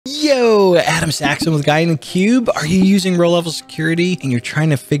Yo, Adam Saxon with Guy in the Cube. Are you using row-level security and you're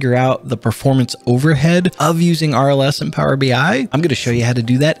trying to figure out the performance overhead of using RLS and Power BI? I'm going to show you how to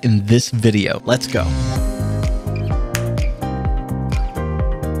do that in this video. Let's go.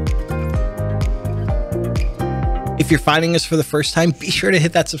 If you're finding us for the first time, be sure to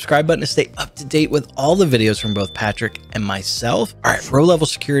hit that subscribe button to stay up to date with all the videos from both Patrick and myself. All right, row-level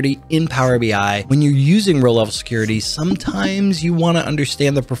security in Power BI. When you're using row-level security, sometimes you want to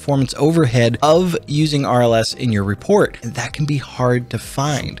understand the performance overhead of using RLS in your report, and that can be hard to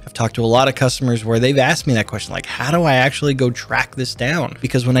find. I've talked to a lot of customers where they've asked me that question, like, how do I actually go track this down?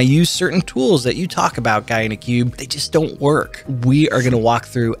 Because when I use certain tools that you talk about, Guy in a Cube, they just don't work. We are going to walk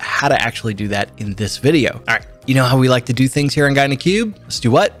through how to actually do that in this video. All right. You know how we like to do things here on Guy in a Cube? Let's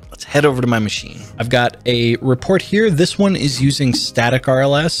do what? Let's head over to my machine. I've got a report here. This one is using static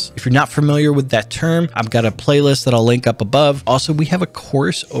RLS. If you're not familiar with that term, I've got a playlist that I'll link up above. Also, we have a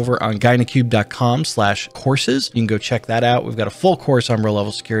course over on guyinacube.com/courses. You can go check that out. We've got a full course on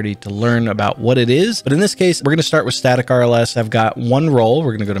row-level security to learn about what it is. But in this case, we're going to start with static RLS. I've got one role.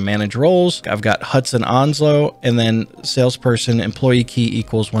 We're going to go to manage roles. I've got Hudson Onslow and then salesperson employee key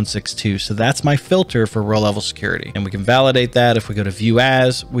equals 162. So that's my filter for row-level security. And we can validate that. If we go to view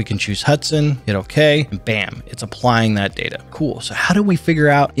as, we can choose Hudson, hit OK, and bam, it's applying that data. Cool. So how do we figure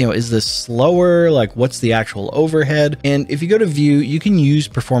out, is this slower? Like, what's the actual overhead? And if you go to view, you can use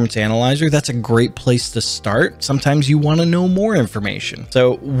Performance Analyzer. That's a great place to start. Sometimes you want to know more information.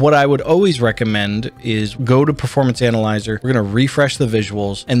 So what I would always recommend is go to Performance Analyzer. We're going to refresh the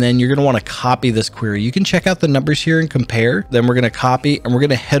visuals, and then you're going to want to copy this query. You can check out the numbers here and compare. Then we're going to copy, and we're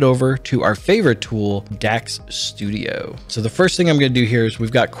going to head over to our favorite tool, DAX Studio. So the first thing I'm going to do here is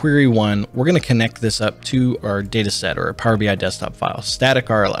we've got query one. We're going to connect this up to our data set or a Power BI desktop file, static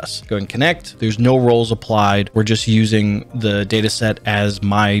RLS. Go and connect. There's no roles applied. We're just using the data set as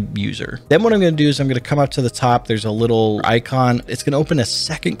my user. Then what I'm going to do is I'm going to come up to the top. There's a little icon. It's going to open a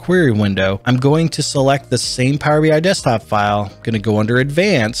second query window. I'm going to select the same Power BI desktop file. I'm going to go under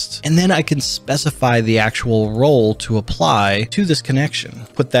advanced, and then I can specify the actual role to apply to this connection.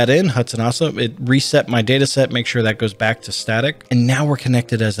 Put that in Hudson also. It reset my data set, make sure that goes back to static. And now we're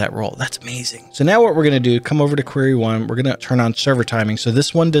connected as that role. That's amazing. So now what we're going to do, come over to query one. We're going to turn on server timing. So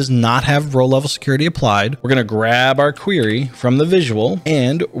this one does not have row level security applied. We're going to grab our query from the visual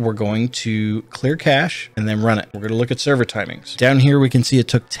and we're going to clear cache and then run it. We're going to look at server timings. Down here, we can see it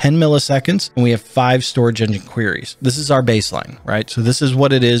took 10 milliseconds and we have 5 storage engine queries. This is our baseline, right? So this is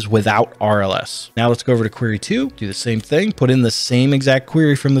what it is without RLS. Now let's go over to query 2, do the same thing, put in the same exact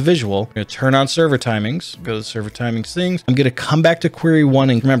query from the visual. I'm going to turn on server timings, go to the server timings things. I'm going to come back to query 1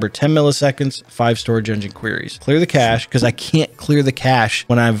 and remember 10 milliseconds, 5 storage engine queries. Clear the cache because I can't clear the cache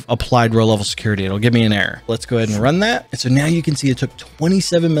when I've applied row level security. It'll give me an error. Let's go ahead and run that. And so now you can see it took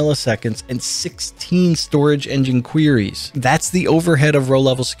 27 milliseconds and 16 storage engine queries. That's the overhead of row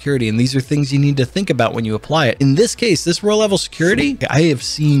level security. And these are things you need to think about when you apply it. In this case, this row level security, I have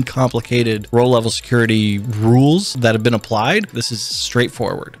seen complicated row level security rules that have been applied. This is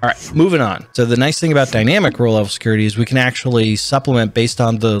straightforward. All right, moving on. So the nice thing about dynamic row level security is we can actually supplement based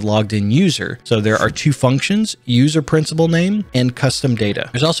on the logged in user. So there are 2 functions, user principal name and custom data.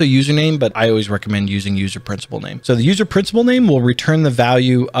 There's also username, but I always recommend using user principal name. So the user principal name will return the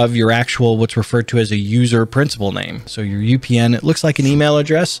value of your actual, what's referred to as a user principal name. So your UPN, it looks like an email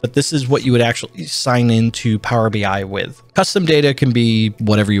address, but this is what you would actually sign into Power BI with. Custom data can be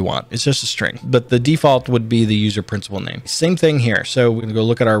whatever you want. It's just a string, but the default would be the user principal name. Same thing here. So we're gonna go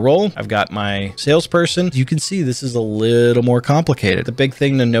look at our role. I've got my salesperson. You can see this is a little more complicated. The big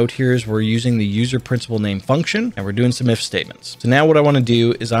thing to note here is we're using the user principal name function and we're doing some if statements. So now what I want to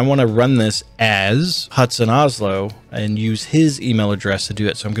do is I want to run this as Hudson Onslow and use his email address to do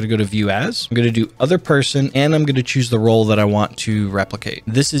it. So I'm going to go to view as, I'm going to do other person, and I'm going to choose the role that I want to replicate.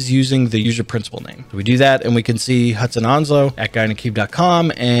 This is using the user principal name. So we do that and we can see Hudson Onslow at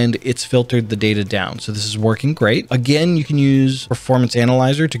guyinacube.com and it's filtered the data down. So this is working great. Again, you can use Performance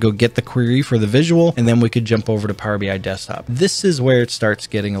Analyzer to go get the query for the visual, and then we could jump over to Power BI Desktop. This is where it starts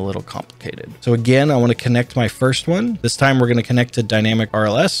getting a little complicated. So again, I want to connect my first one. This time we're going to connect to dynamic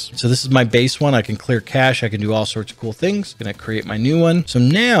RLS. So this is my base one. I can clear cache. I can do all sorts of cool things. I'm going to create my new one. So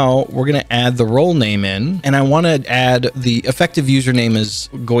now we're going to add the role name in, and I want to add the effective username is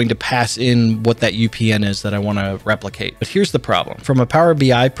going to pass in what that UPN is that I want to replicate. But here's the problem. From a Power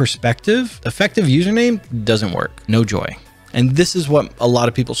BI perspective, effective username doesn't work. No joy. And this is what a lot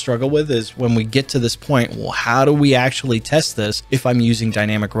of people struggle with, is when we get to this point, well, how do we actually test this if I'm using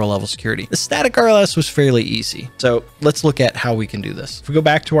dynamic row level security? The static RLS was fairly easy. So let's look at how we can do this. If we go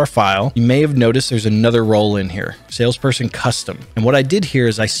back to our file, you may have noticed there's another role in here, salesperson custom. And what I did here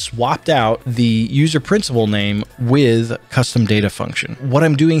is I swapped out the user principal name with custom data function. What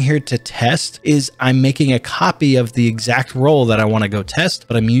I'm doing here to test is I'm making a copy of the exact role that I want to go test,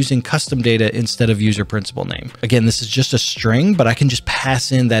 but I'm using custom data instead of user principal name. Again, this is just a string, but I can just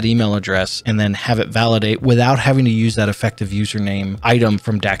pass in that email address and then have it validate without having to use that effective username item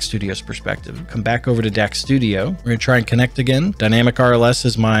from DAX Studio's perspective. Come back over to DAX Studio. We're going to try and connect again. Dynamic RLS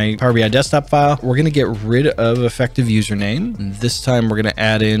is my Power BI desktop file. We're going to get rid of effective username. And this time we're going to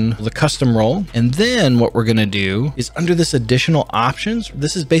add in the custom role. And then what we're going to do is under this additional options,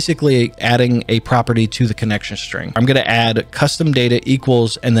 this is basically adding a property to the connection string. I'm going to add custom data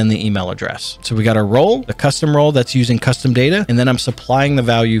equals and then the email address. So we got our role, the custom role that's using custom data, and then I'm supplying the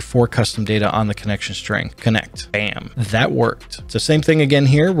value for custom data on the connection string. Connect. Bam. That worked. So same thing again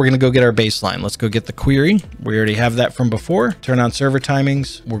here. We're going to go get our baseline. Let's go get the query. We already have that from before. Turn on server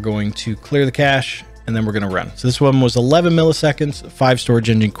timings. We're going to clear the cache, and then we're going to run. So this one was 11 milliseconds, 5 storage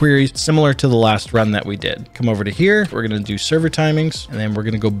engine queries, similar to the last run that we did. Come over to here. We're going to do server timings, and then we're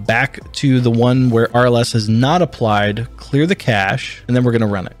going to go back to the one where RLS is not applied, clear the cache, and then we're going to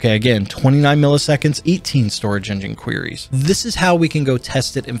run it. Okay, again, 29 milliseconds, 18 storage engine queries. This is how we can go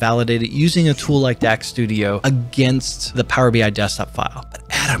test it and validate it using a tool like DAX Studio against the Power BI desktop file. But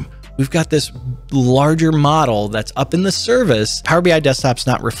Adam, we've got this larger model that's up in the service. Power BI desktop's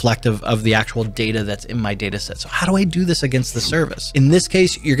not reflective of the actual data that's in my data set. So how do I do this against the service? In this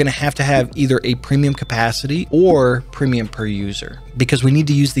case, you're going to have either a premium capacity or premium per user, because we need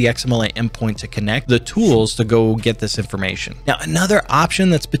to use the XMLA endpoint to connect the tools to go get this information. Now, another option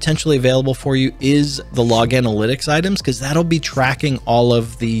that's potentially available for you is the log analytics items, because that'll be tracking all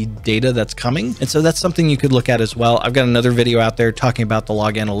of the data that's coming. And so that's something you could look at as well. I've got another video out there talking about the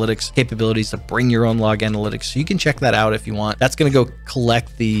log analytics capabilities to bring your own log analytics. So you can check that out if you want. That's going to go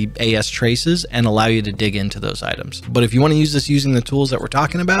collect the AS traces and allow you to dig into those items. But if you want to use this using the tools that we're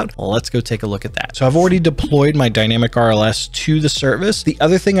talking about, well, let's go take a look at that. So I've already deployed my dynamic RLS to the service. The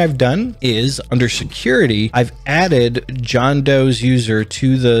other thing I've done is under security, I've added John Doe's user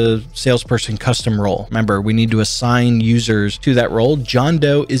to the salesperson custom role. Remember, we need to assign users to that role. John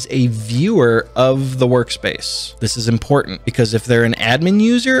Doe is a viewer of the workspace. This is important because if they're an admin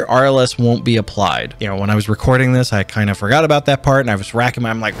user, RLS won't be applied. You know, when I was recording this, I kind of forgot about that part and I was racking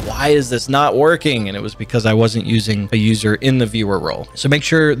I'm like, why is this not working? And it was because I wasn't using a user in the viewer role. So make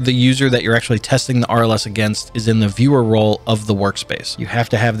sure the user that you're actually testing the RLS against is in the viewer role of the workspace. You have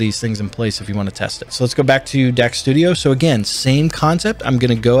to have these things in place if you want to test it. So let's go back to DAX Studio. So again, same concept. I'm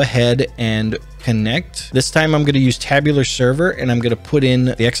going to go ahead and connect. This time I'm going to use tabular server and I'm going to put in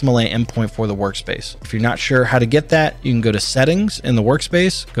the XMLA endpoint for the workspace. If you're not sure how to get that, you can go to settings in the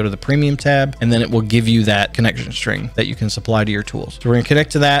workspace, go to the premium tab, and then it will give you that connection string that you can supply to your tools. So we're going to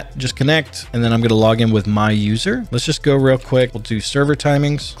connect to that, just connect, and then I'm going to log in with my user. Let's just go real quick. We'll do server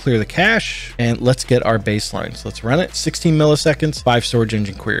timings, clear the cache, and let's get our baseline. So let's run it. 16 milliseconds, 5 storage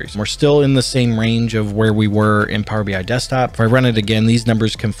engine queries. We're still in the same range of where we were in Power BI desktop. If I run it again, these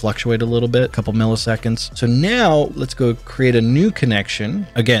numbers can fluctuate a little bit, a couple milliseconds. So now let's go create a new connection.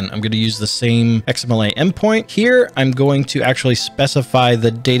 Again, I'm going to use the same XMLA endpoint. Here, I'm going to actually specify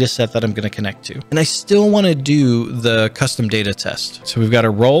the data set that I'm going to connect to. And I still want to do the custom data test. So we've got a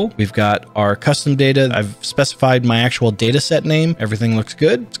role, we've got our custom data. I've specified my actual data set name. Everything looks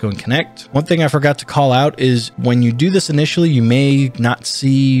good. Let's go and connect. One thing I forgot to call out is when you do this initially, you may not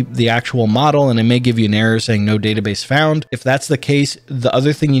see the actual model and it may give you an error saying no database found. If that's the case, the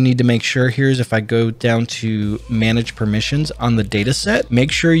other thing you need to make sure here is if I go down to manage permissions on the data set,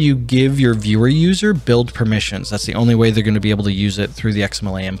 make sure you give your viewer user build permissions. That's the only way they're going to be able to use it through the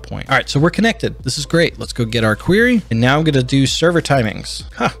XMLA endpoint. All right, so we're connected. This is great. Let's go get our query. And now I'm going to do server timings.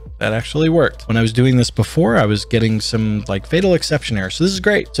 That actually worked. When I was doing this before, I was getting some like fatal exception errors. So this is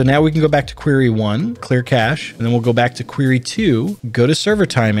great. So now we can go back to query 1, clear cache, and then we'll go back to query 2, go to server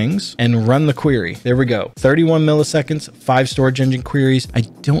timings and run the query. There we go. 31 milliseconds, 5 storage engine queries. I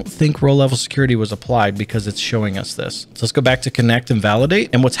don't think row level security was applied because it's showing us this. So let's go back to connect and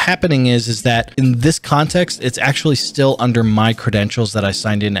validate. And what's happening is that in this context, it's actually still under my credentials that I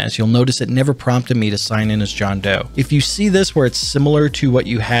signed in as. You'll notice it never prompted me to sign in as John Doe. If you see this where it's similar to what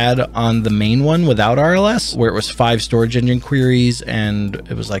you had had on the main one without RLS, where it was 5 storage engine queries and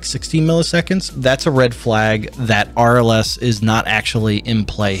it was like 16 milliseconds, that's a red flag that RLS is not actually in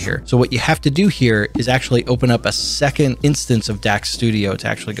play here. So what you have to do here is actually open up a second instance of DAX Studio to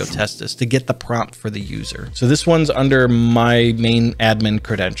actually go test this, to get the prompt for the user. So this one's under my main admin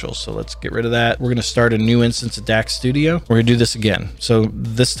credentials. So let's get rid of that. We're going to start a new instance of DAX Studio. We're going to do this again. So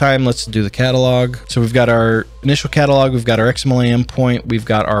this time, let's do the catalog. So we've got our initial catalog, we've got our XMLA endpoint, we've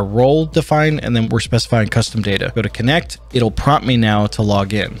got our role defined, and then we're specifying custom data. Go to connect. It'll prompt me now to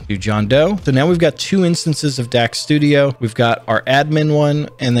log in. Do John Doe. So now we've got 2 instances of DAX Studio. We've got our admin one,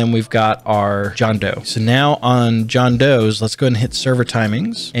 and then we've got our John Doe. So now on John Doe's, let's go ahead and hit server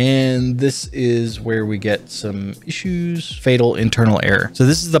timings. And this is where we get some issues, fatal internal error. So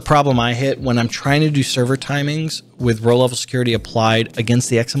this is the problem I hit when I'm trying to do server timings with row level security applied against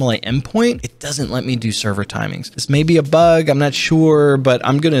the XMLA endpoint. It doesn't let me do server timings. This may be a bug, I'm not sure, but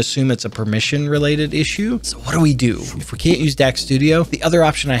I'm going to assume it's a permission related issue. So what do we do? If we can't use DAX Studio, the other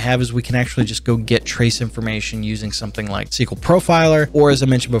option I have is we can actually just go get trace information using something like SQL Profiler, or as I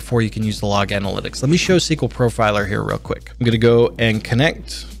mentioned before, you can use the log analytics. Let me show SQL Profiler here real quick. I'm going to go and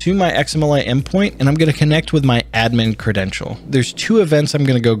connect to my XMLA endpoint, and I'm going to connect with my admin credential. There's 2 events I'm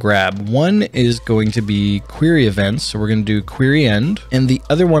going to go grab. One is going to be query events. So we're going to do query end. And the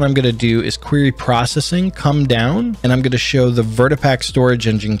other one I'm going to do is query processing, come down, and I'm going to show the Vertipack storage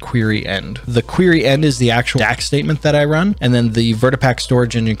engine query end. The query end is the actual DAX statement that I run. And then the Vertipack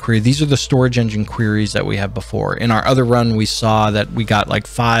storage engine query, these are the storage engine queries that we have before. In our other run, we saw that we got like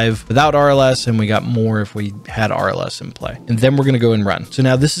 5 without RLS, and we got more if we had RLS in play. And then we're going to go and run. So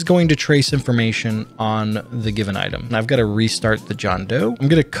now this is going to trace information on the given item. And I've got to restart the John Doe. I'm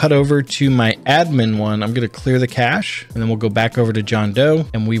going to cut over to my admin one. I'm going to clear the cache, and then we'll go back over to John Doe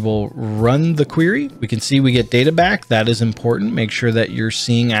and we will run the query. We can see we get data back. That is important. Make sure that you're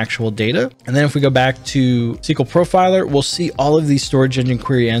seeing actual data. And then if we go back to SQL Profiler, we'll see all of these storage engine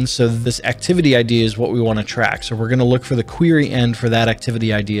query ends. So this activity ID is what we want to track. So we're going to look for the query end for that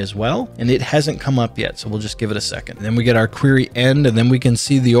activity ID as well. And it hasn't come up yet. So we'll just give it a second. And then we get our query end, and then we can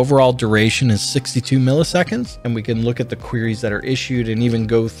see the overall duration is 62 milliseconds. And we can look at the queries that are issued and even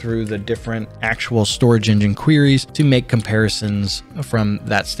go through the different actual storage engine queries to make comparisons from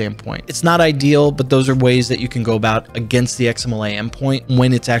that standpoint. It's not ideal, but those are ways that you can go about against the XMLA endpoint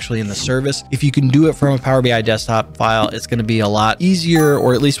when it's actually in the service. If you can do it from a Power BI desktop file, it's going to be a lot easier,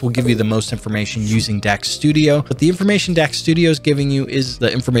 or at least will give you the most information using DAX Studio. But the information DAX Studio is giving you is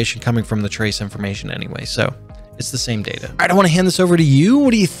the information coming from the trace information anyway. So it's the same data. All right, I want to hand this over to you.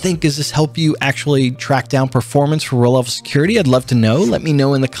 What do you think? Does this help you actually track down performance for row level security? I'd love to know. Let me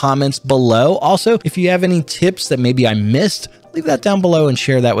know in the comments below. Also, if you have any tips that maybe I missed, leave that down below and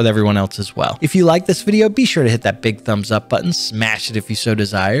share that with everyone else as well. If you like this video, be sure to hit that big thumbs up button, smash it if you so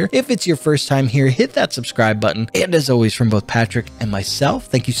desire. If it's your first time here, hit that subscribe button. And as always, from both Patrick and myself,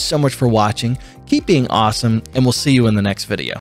 thank you so much for watching. Keep being awesome, and we'll see you in the next video.